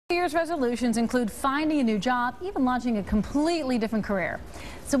New Year's resolutions include finding a new job, even launching a completely different career.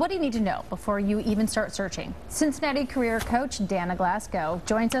 So what do you need to know before you even start searching? Cincinnati career coach Dana Glasgo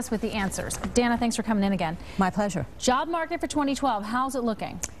joins us with the answers. Dana, thanks for coming in again. My pleasure. Job market for 2012, how's it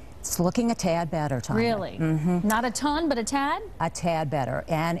looking? It's looking a tad better, Tanya. Really? Not a ton, but a tad? A tad better.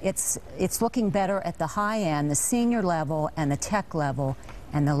 And it's looking better at the high end, the senior level, and the tech level,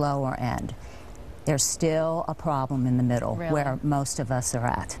 and the lower end. There's still a problem in the middle, Really? where most of us are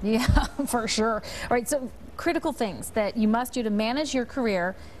at. Yeah, for sure. All right, so critical things that you must do to manage your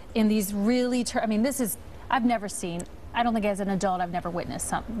career in these really, I've never seen, I don't think as an adult I've never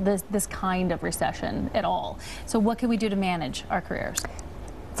witnessed this kind of recession at all. So what can we do to manage our careers?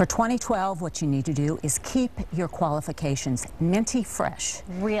 For 2012, what you need to do is keep your qualifications minty fresh.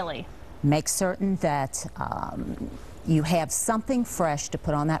 Really? Make certain that you have something fresh to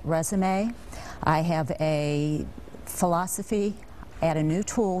put on that resume. I have a philosophy: add a new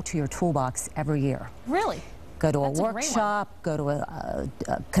tool to your toolbox every year. Really? Go to That's a workshop, go to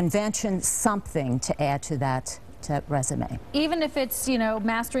a convention, something to add to that resume. Even if it's,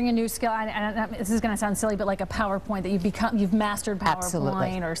 mastering a new skill, and this is going to sound silly, but like a PowerPoint that you've mastered PowerPoint.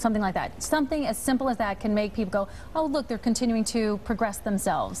 Absolutely. Or something like that. Something as simple as that can make people go, oh, look, they're continuing to progress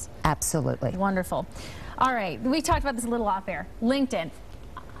themselves. Absolutely. Wonderful. All right, we talked about this a little off air. LinkedIn.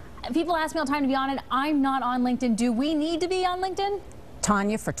 People ask me all the time to be on it. I'm not on LinkedIn. Do we need to be on LinkedIn?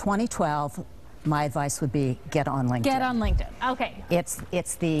 Tanya, for 2012, my advice would be get on LinkedIn. Get on LinkedIn. Okay.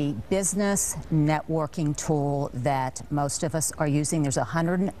 It's the business networking tool that most of us are using. There's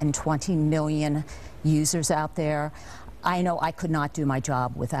 120 million users out there. I know I could not do my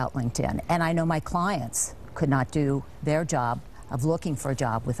job without LinkedIn, and I know my clients could not do their job of looking for a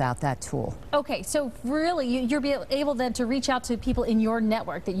job without that tool. Okay, so really you're able then to reach out to people in your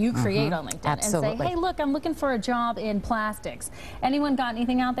network that you create on LinkedIn. Absolutely. And say, hey, look, I'm looking for a job in plastics. Anyone got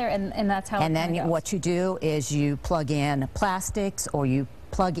anything out there? And that's how And it then goes. what you do is you plug in plastics, or you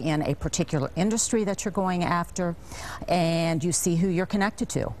plug in a particular industry that you're going after, and you see who you're connected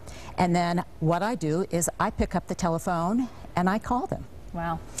to. And then what I do is I pick up the telephone and I call them.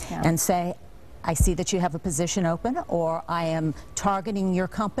 Wow. Yeah. And say, I see that you have a position open, or I am targeting your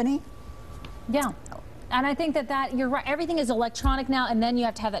company. Yeah, and I think that you're right. Everything is electronic now, and then you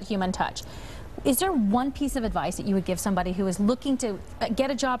have to have that human touch. Is there one piece of advice that you would give somebody who is looking to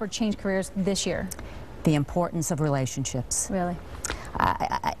get a job or change careers this year? The importance of relationships. Really?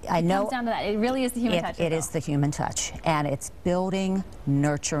 I know. It comes down to that. It really is the human touch. It is the human touch, and it's building,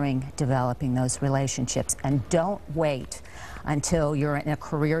 nurturing, developing those relationships. And don't wait until you're in a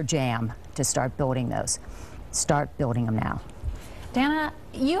career jam to start building those. Start building them now. Dana,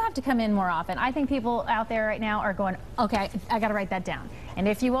 you have to come in more often. I think people out there right now are going, okay, I got to write that down. And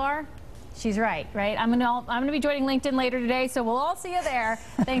if you are, she's right? I'm gonna be joining LinkedIn later today, so we'll all see you there.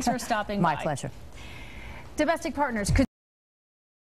 Thanks for stopping by. My pleasure. Domestic partners.